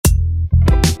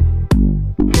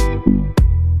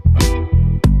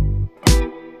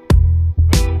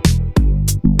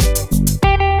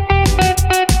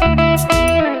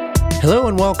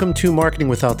Welcome to Marketing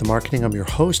Without the Marketing. I'm your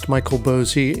host, Michael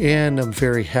Bosey, and I'm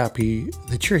very happy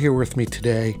that you're here with me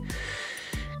today.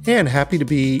 And happy to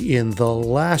be in the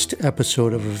last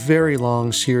episode of a very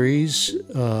long series.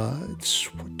 It's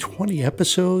 20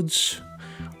 episodes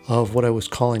of what I was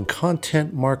calling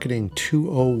Content Marketing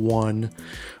 201,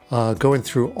 going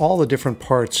through all the different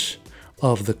parts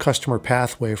of the customer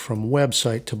pathway from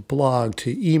website to blog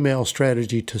to email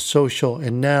strategy to social,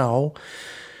 and now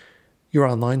your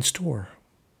online store.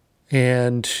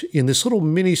 And in this little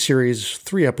mini series,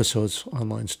 3 episodes,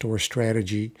 online store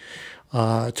strategy,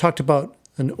 talked about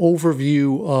an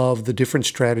overview of the different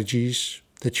strategies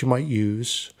that you might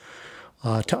use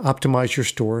to optimize your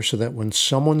store so that when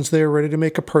someone's there ready to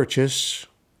make a purchase,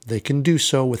 they can do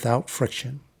so without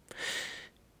friction.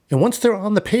 And once they're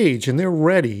on the page and they're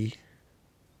ready,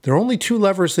 there are only 2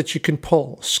 levers that you can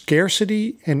pull: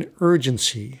 scarcity and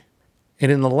urgency.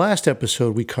 And in the last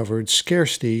episode, we covered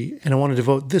scarcity, and I want to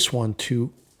devote this one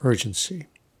to urgency.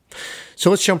 So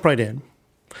let's jump right in.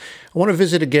 I want to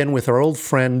visit again with our old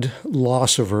friend,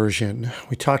 loss aversion.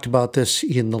 We talked about this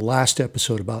in the last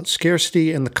episode about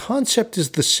scarcity, and the concept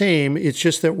is the same. It's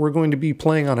just that we're going to be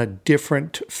playing on a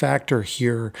different factor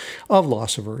here of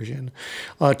loss aversion.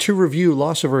 To review,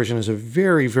 loss aversion is a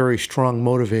very, very strong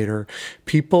motivator.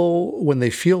 People, when they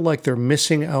feel like they're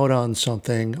missing out on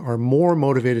something, are more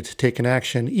motivated to take an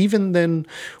action, even than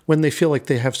when they feel like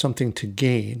they have something to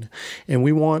gain. And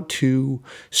we want to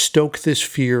stoke this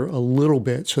fear a little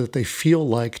bit so that they feel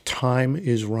like time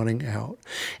is running out.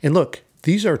 And look,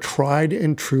 these are tried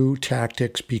and true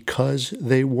tactics because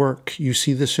they work. You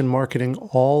see this in marketing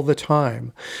all the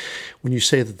time. When you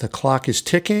say that the clock is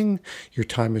ticking, your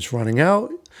time is running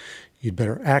out, you'd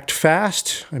better act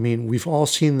fast. I mean, we've all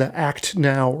seen the act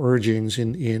now urgings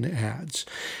in ads.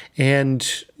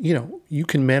 And, you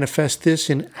can manifest this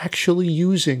in actually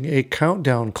using a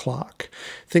countdown clock.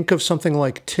 Think of something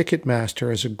like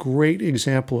Ticketmaster as a great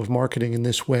example of marketing in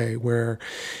this way, where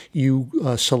you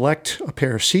select a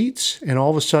pair of seats and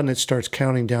all of a sudden it starts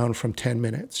counting down from 10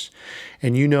 minutes.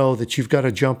 And you know that you've got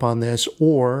to jump on this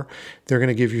or they're going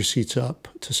to give your seats up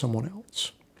to someone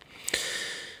else.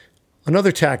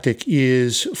 Another tactic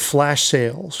is flash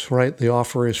sales, right? The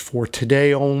offer is for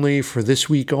today only, for this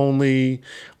week only,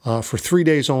 for 3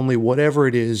 days only, whatever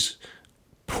it is,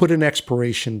 put an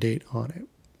expiration date on it,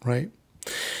 right?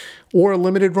 Or a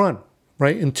limited run,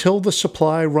 right? Until the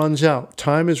supply runs out.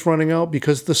 Time is running out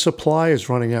because the supply is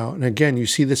running out. And again, you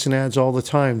see this in ads all the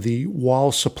time, the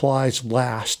while supplies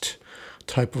last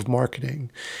type of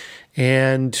marketing.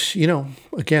 And,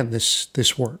 again,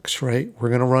 this works, right? We're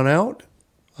going to run out.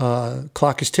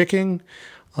 Clock is ticking.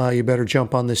 You better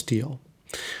jump on this deal.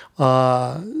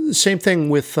 Same thing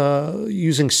with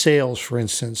using sales, for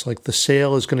instance. Like the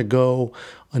sale is going to go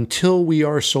until we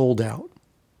are sold out,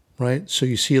 right? So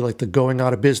you see like the going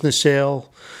out of business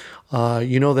sale.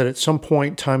 You know that at some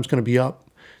point time's going to be up.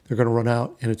 They're going to run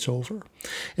out and it's over.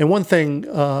 And one thing,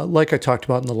 like I talked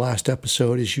about in the last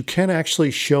episode, is you can actually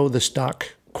show the stock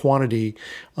quantity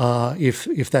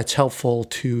if that's helpful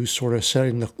to sort of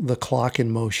setting the clock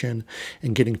in motion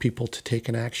and getting people to take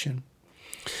an action.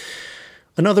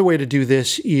 Another way to do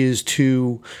this is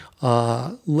to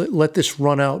let this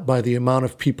run out by the amount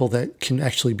of people that can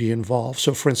actually be involved.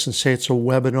 So for instance, say it's a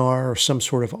webinar or some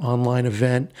sort of online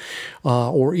event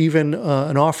or even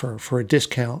an offer for a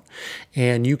discount.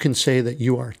 And you can say that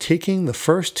you are taking the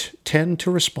first 10 to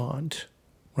respond.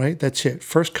 Right? That's it.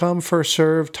 First come, first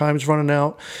serve. Time's running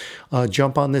out.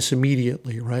 Jump on this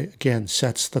immediately, right? Again,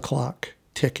 sets the clock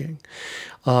ticking.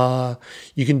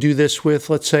 You can do this with,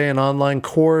 let's say, an online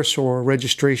course or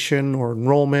registration or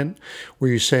enrollment where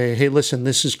you say, hey, listen,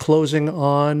 this is closing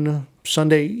on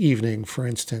Sunday evening, for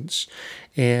instance.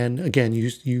 And again,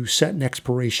 you set an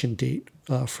expiration date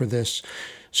for this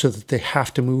so that they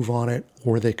have to move on it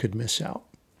or they could miss out.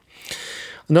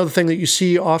 Another thing that you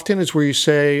see often is where you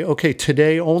say, okay,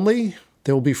 today only,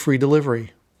 there will be free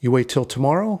delivery. You wait till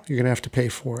tomorrow, you're going to have to pay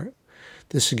for it.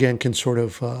 This, again, can sort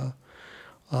of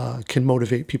can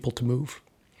motivate people to move.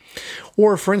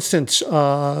 Or, for instance,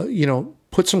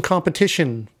 put some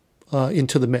competition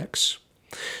into the mix.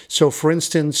 So, for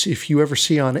instance, if you ever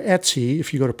see on Etsy,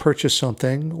 if you go to purchase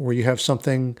something or you have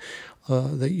something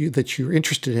that you're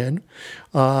interested in,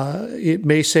 it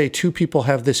may say 2 people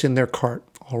have this in their cart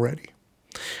already.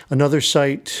 Another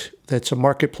site that's a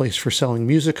marketplace for selling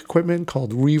music equipment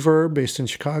called Reverb, based in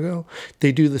Chicago,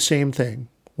 they do the same thing.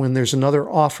 When there's another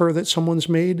offer that someone's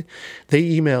made, they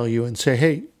email you and say,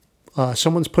 hey,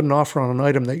 someone's put an offer on an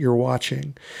item that you're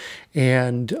watching,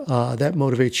 and that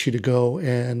motivates you to go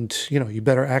and, you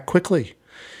better act quickly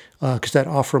because that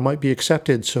offer might be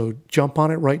accepted. So jump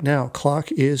on it right now.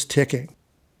 Clock is ticking.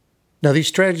 Now, these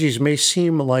strategies may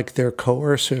seem like they're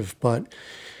coercive, but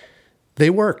they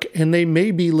work and they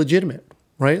may be legitimate,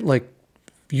 right? Like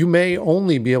you may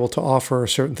only be able to offer a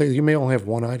certain thing. You may only have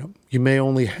one item. You may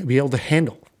only be able to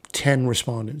handle 10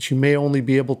 respondents. You may only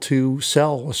be able to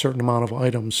sell a certain amount of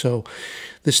items. So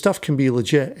this stuff can be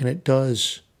legit and it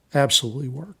does absolutely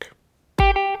work.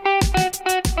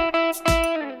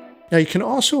 Now, you can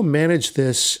also manage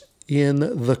this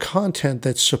in the content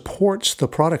that supports the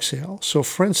product sale. So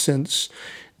for instance,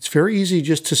 it's very easy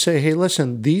just to say, hey,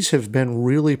 listen, these have been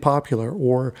really popular,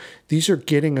 or these are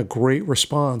getting a great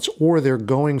response, or they're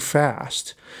going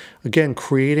fast. Again,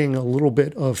 creating a little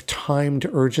bit of timed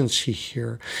urgency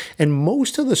here. And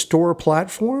most of the store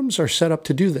platforms are set up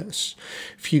to do this.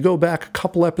 If you go back a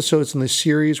couple episodes in this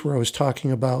series where I was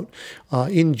talking about,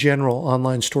 in general,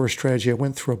 online store strategy, I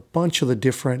went through a bunch of the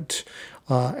different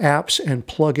apps and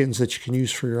plugins that you can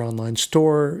use for your online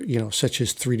store, such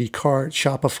as 3D Cart,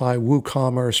 Shopify,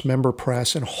 WooCommerce,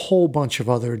 MemberPress, and a whole bunch of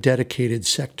other dedicated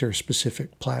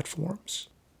sector-specific platforms.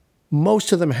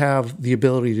 Most of them have the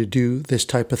ability to do this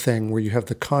type of thing where you have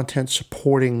the content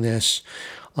supporting this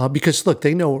because, look,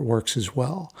 they know it works as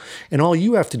well. And all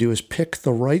you have to do is pick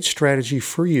the right strategy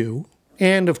for you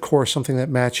and, of course, something that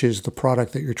matches the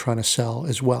product that you're trying to sell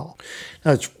as well.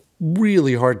 Now, it's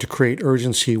really hard to create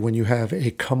urgency when you have a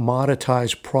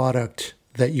commoditized product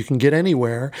that you can get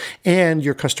anywhere and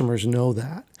your customers know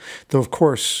that. Though, of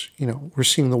course, we're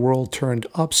seeing the world turned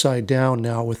upside down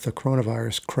now with the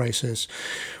coronavirus crisis,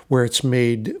 where it's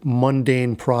made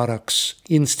mundane products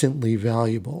instantly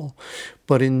valuable.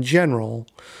 But in general,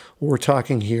 what we're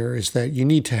talking here is that you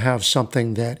need to have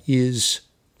something that is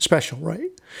special, right?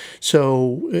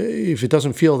 So if it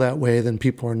doesn't feel that way, then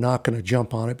people are not going to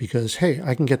jump on it because, hey,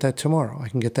 I can get that tomorrow. I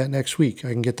can get that next week.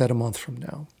 I can get that a month from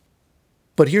now.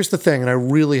 But here's the thing, and I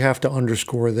really have to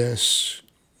underscore this.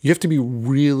 You have to be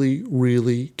really,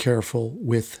 really careful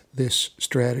with this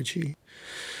strategy.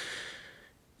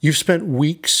 You've spent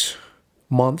weeks,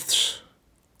 months,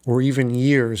 or even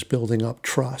years building up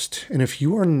trust. And if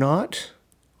you are not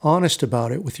honest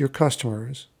about it with your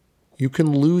customers, you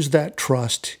can lose that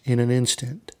trust in an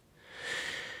instant.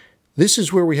 This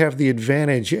is where we have the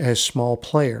advantage as small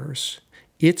players.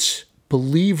 It's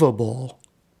believable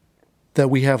that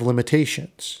we have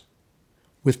limitations.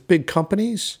 With big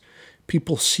companies,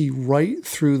 people see right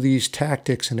through these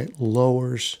tactics and it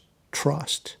lowers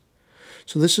trust.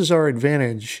 So this is our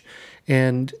advantage,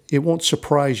 and it won't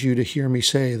surprise you to hear me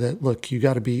say that, look, you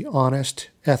got to be honest,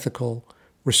 ethical,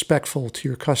 respectful to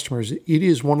your customers. It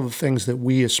is one of the things that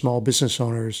we as small business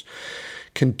owners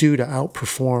can do to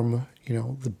outperform,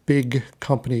 the big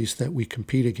companies that we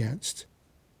compete against.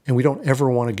 And we don't ever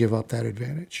want to give up that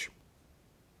advantage.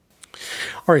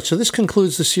 All right, so this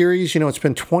concludes the series. It's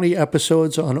been 20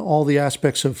 episodes on all the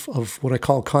aspects of what I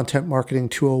call Content Marketing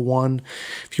 201.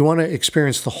 If you want to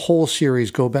experience the whole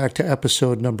series, go back to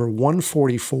episode number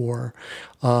 144,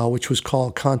 which was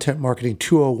called Content Marketing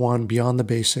 201 Beyond the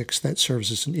Basics. That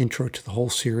serves as an intro to the whole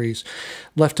series.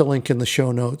 Left a link in the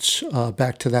show notes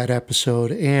back to that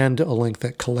episode and a link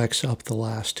that collects up the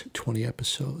last 20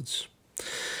 episodes.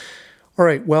 All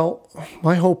right, well,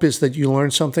 my hope is that you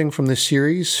learned something from this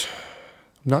series.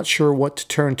 I'm not sure what to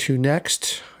turn to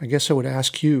next. I guess I would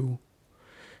ask you,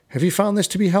 have you found this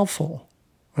to be helpful?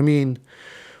 I mean,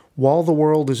 while the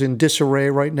world is in disarray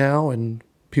right now and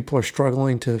people are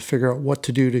struggling to figure out what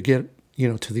to do to get,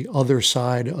 to the other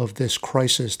side of this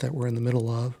crisis that we're in the middle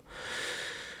of,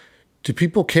 do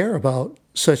people care about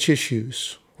such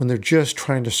issues when they're just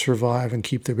trying to survive and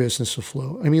keep their business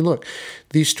afloat? I mean, look,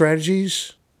 these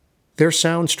strategies, they're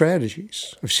sound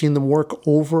strategies. I've seen them work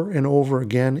over and over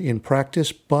again in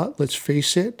practice, but let's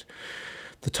face it,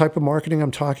 the type of marketing I'm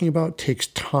talking about takes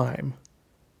time.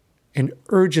 And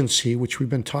urgency, which we've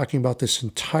been talking about this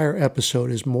entire episode,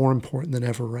 is more important than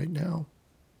ever right now.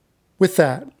 With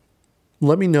that,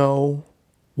 let me know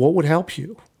what would help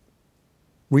you.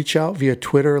 Reach out via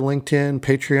Twitter, LinkedIn,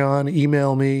 Patreon,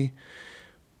 email me.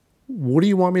 What do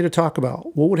you want me to talk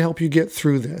about? What would help you get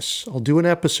through this? I'll do an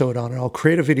episode on it. I'll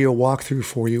create a video walkthrough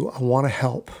for you. I want to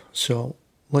help. So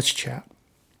let's chat.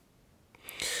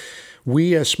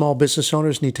 We as small business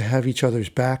owners need to have each other's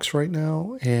backs right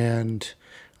now. And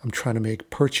I'm trying to make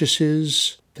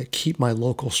purchases that keep my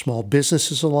local small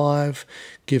businesses alive,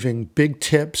 giving big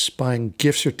tips, buying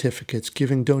gift certificates,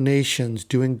 giving donations,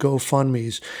 doing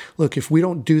GoFundMes. Look, if we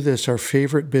don't do this, our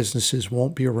favorite businesses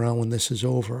won't be around when this is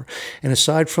over. And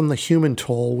aside from the human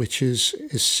toll, which is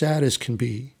as sad as can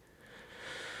be,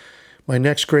 my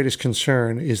next greatest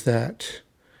concern is that,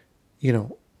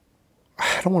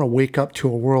 I don't want to wake up to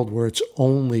a world where it's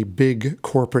only big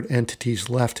corporate entities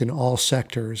left in all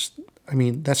sectors. I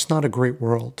mean, that's not a great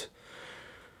world.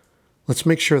 Let's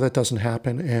make sure that doesn't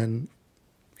happen, and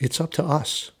it's up to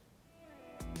us.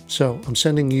 So I'm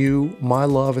sending you my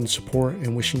love and support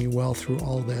and wishing you well through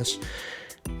all of this,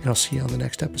 and I'll see you on the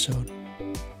next episode.